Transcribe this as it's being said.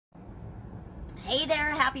Hey there,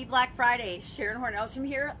 happy Black Friday. Sharon Hornells from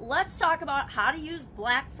here. Let's talk about how to use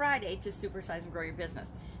Black Friday to supersize and grow your business.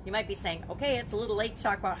 You might be saying, okay, it's a little late to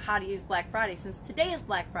talk about how to use Black Friday since today is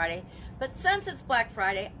Black Friday, but since it's Black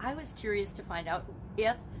Friday, I was curious to find out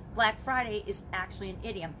if Black Friday is actually an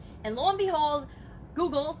idiom. And lo and behold,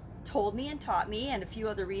 Google told me and taught me, and a few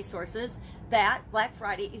other resources, that Black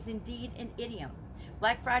Friday is indeed an idiom.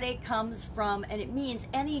 Black Friday comes from, and it means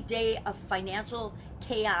any day of financial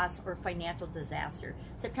chaos or financial disaster.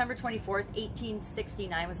 September 24th,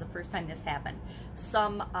 1869 was the first time this happened.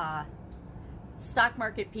 Some stock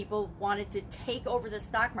market people wanted to take over the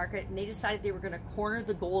stock market, and they decided they were going to corner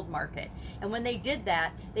the gold market. And when they did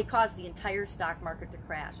that, they caused the entire stock market to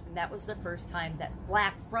crash. And that was the first time that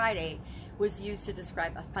Black Friday was used to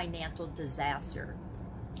describe a financial disaster.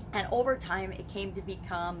 And over time, it came to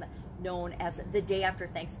become known as the day after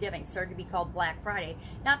Thanksgiving. It started to be called Black Friday,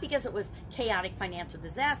 not because it was chaotic financial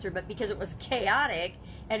disaster, but because it was chaotic,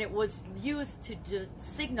 and it was used to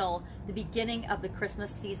signal the beginning of the Christmas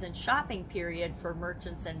season shopping period for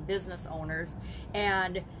merchants and business owners,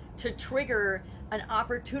 and to trigger an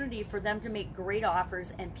opportunity for them to make great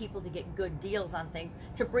offers and people to get good deals on things,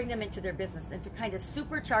 to bring them into their business and to kind of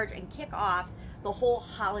supercharge and kick off the whole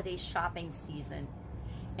holiday shopping season.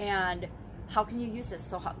 And how can you use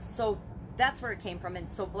this? So that's where it came from.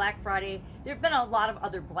 And so Black Friday, there have been a lot of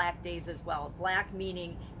other black days as well. Black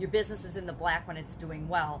meaning your business is in the black when it's doing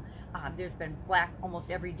well. There's been black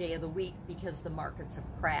almost every day of the week because the markets have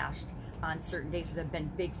crashed on certain days. There have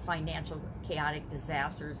been big financial chaotic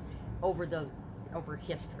disasters over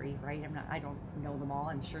history, right? I don't know them all.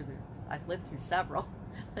 I'm sure that I've lived through several,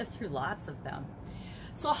 lived through lots of them.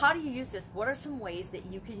 So how do you use this? What are some ways that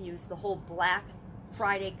you can use the whole Black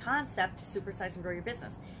Friday concept to supersize and grow your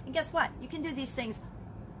business? And guess what? You can do these things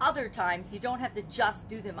other times. You don't have to just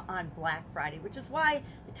do them on Black Friday, which is why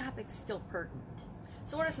the topic's still pertinent.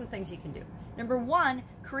 So what are some things you can do? Number one,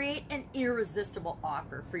 create an irresistible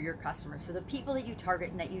offer for your customers, for the people that you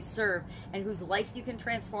target and that you serve and whose lives you can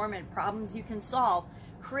transform and problems you can solve.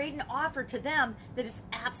 Create an offer to them that is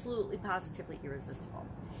absolutely positively irresistible.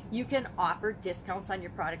 You can offer discounts on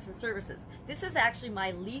your products and services. This is actually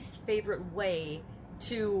my least favorite way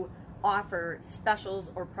to offer specials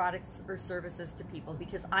or products or services to people,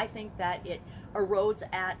 because I think that it erodes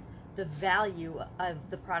at the value of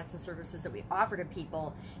the products and services that we offer to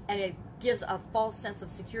people, and it gives a false sense of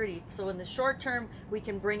security. So in the short term, we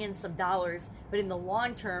can bring in some dollars, but in the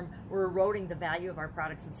long term, we're eroding the value of our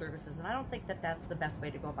products and services. And I don't think that that's the best way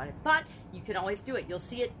to go about it, but you can always do it. You'll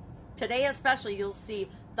see it today, especially. You'll see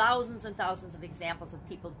thousands and thousands of examples of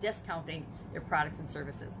people discounting their products and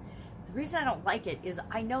services. The reason I don't like it is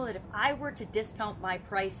I know that if I were to discount my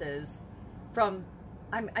prices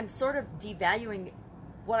I'm sort of devaluing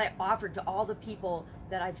what I offered to all the people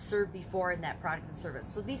that I've served before in that product and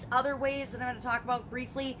service. So these other ways that I'm going to talk about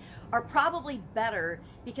briefly are probably better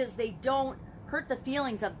because they don't hurt the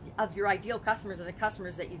feelings of your ideal customers and the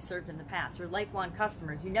customers that you've served in the past, your lifelong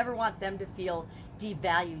customers. You never want them to feel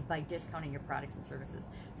devalued by discounting your products and services.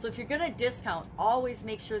 So if you're going to discount, always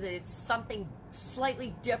make sure that it's something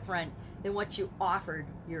slightly different than what you offered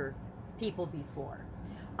your people before.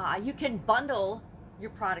 You can bundle your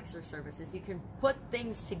products or services. You can put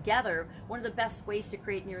things together. One of the best ways to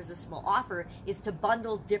create an irresistible offer is to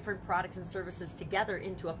bundle different products and services together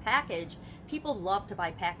into a package. People love to buy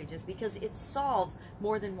packages because it solves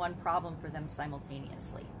more than one problem for them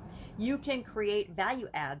simultaneously. You can create value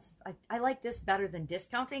adds. I like this better than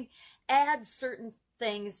discounting. Add certain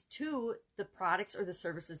things to the products or the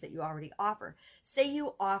services that you already offer. Say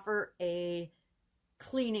you offer a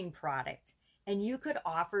cleaning product, and you could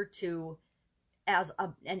offer to, as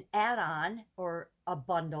an add-on or a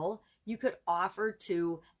bundle, you could offer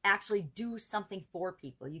to actually do something for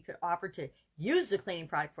people. You could offer to use the cleaning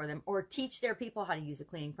product for them, or teach their people how to use a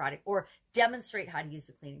cleaning product, or demonstrate how to use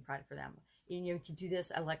the cleaning product for them. You can do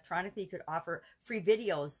this electronically. You could offer free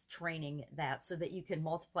videos training that, so that you can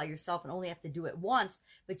multiply yourself and only have to do it once,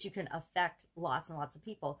 but you can affect lots and lots of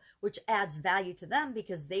people, which adds value to them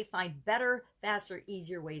because they find better, faster,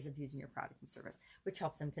 easier ways of using your product and service, which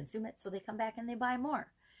helps them consume it so they come back and they buy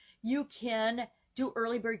more. You can do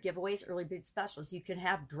early bird giveaways, early bird specials. You can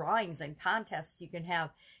have drawings and contests. You can have,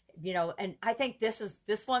 and I think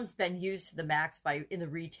this one's been used to the max in the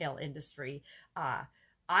retail industry.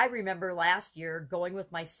 I remember last year going with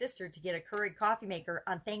my sister to get a Keurig coffee maker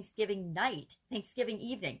on Thanksgiving night, Thanksgiving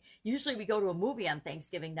evening. Usually we go to a movie on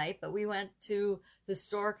Thanksgiving night, but we went to the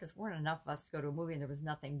store because there weren't enough of us to go to a movie and there was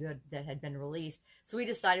nothing good that had been released. So we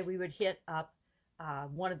decided we would hit up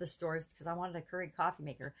one of the stores because I wanted a Keurig coffee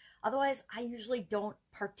maker. Otherwise, I usually don't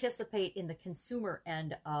participate in the consumer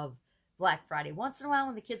end of Black Friday. Once in a while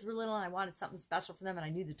when the kids were little and I wanted something special for them and I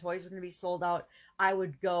knew the toys were going to be sold out, I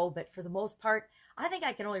would go. But for the most part, I think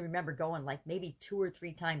I can only remember going like maybe 2 or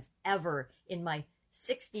 3 times ever in my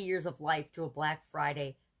 60 years of life to a Black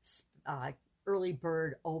Friday early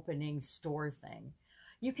bird opening store thing.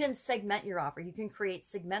 You can segment your offer. You can create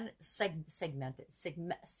segmented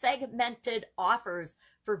offers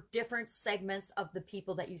for different segments of the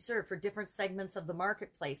people that you serve, for different segments of the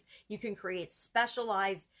marketplace. You can create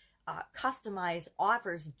specialized, customized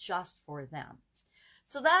offers just for them.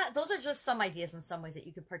 So those are just some ideas and some ways that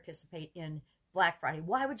you could participate in Black Friday.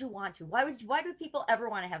 Why would you want to? Why do people ever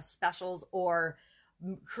want to have specials or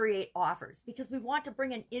create offers? Because we want to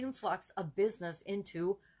bring an influx of business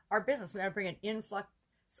into our business. We want to bring an influx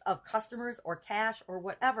of customers or cash or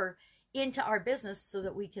whatever into our business so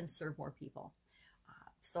that we can serve more people.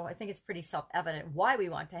 So I think it's pretty self-evident why we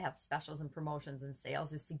want to have specials and promotions and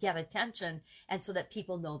sales is to get attention and so that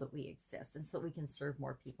people know that we exist and so that we can serve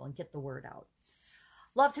more people and get the word out.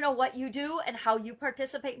 Love to know what you do and how you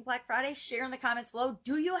participate in Black Friday. Share in the comments below.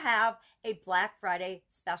 Do you have a Black Friday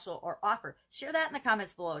special or offer? Share that in the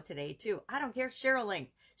comments below today too. I don't care. Share a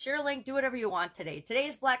link. Share a link. Do whatever you want today. Today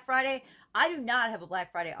is Black Friday. I do not have a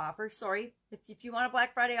Black Friday offer. Sorry. If you want a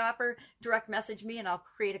Black Friday offer, direct message me and I'll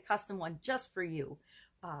create a custom one just for you.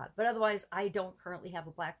 But otherwise, I don't currently have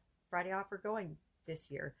a Black Friday offer going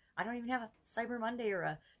this year. I don't even have a Cyber Monday or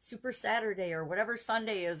a Super Saturday or whatever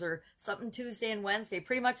Sunday is or something Tuesday and Wednesday.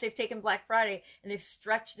 Pretty much they've taken Black Friday and they've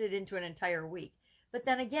stretched it into an entire week. But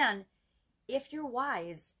then again, if you're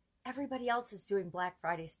wise, everybody else is doing Black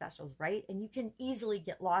Friday specials, right? And you can easily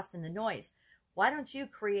get lost in the noise. Why don't you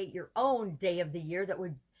create your own day of the year that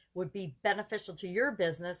would be beneficial to your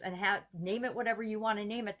business and name it whatever you want to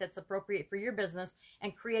name it that's appropriate for your business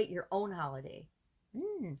and create your own holiday?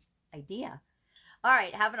 Idea. All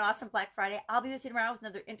right, have an awesome Black Friday. I'll be with you tomorrow with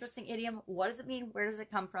another interesting idiom. What does it mean? Where does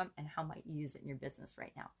it come from? And how might you use it in your business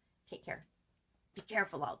right now? Take care. Be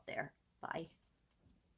careful out there. Bye.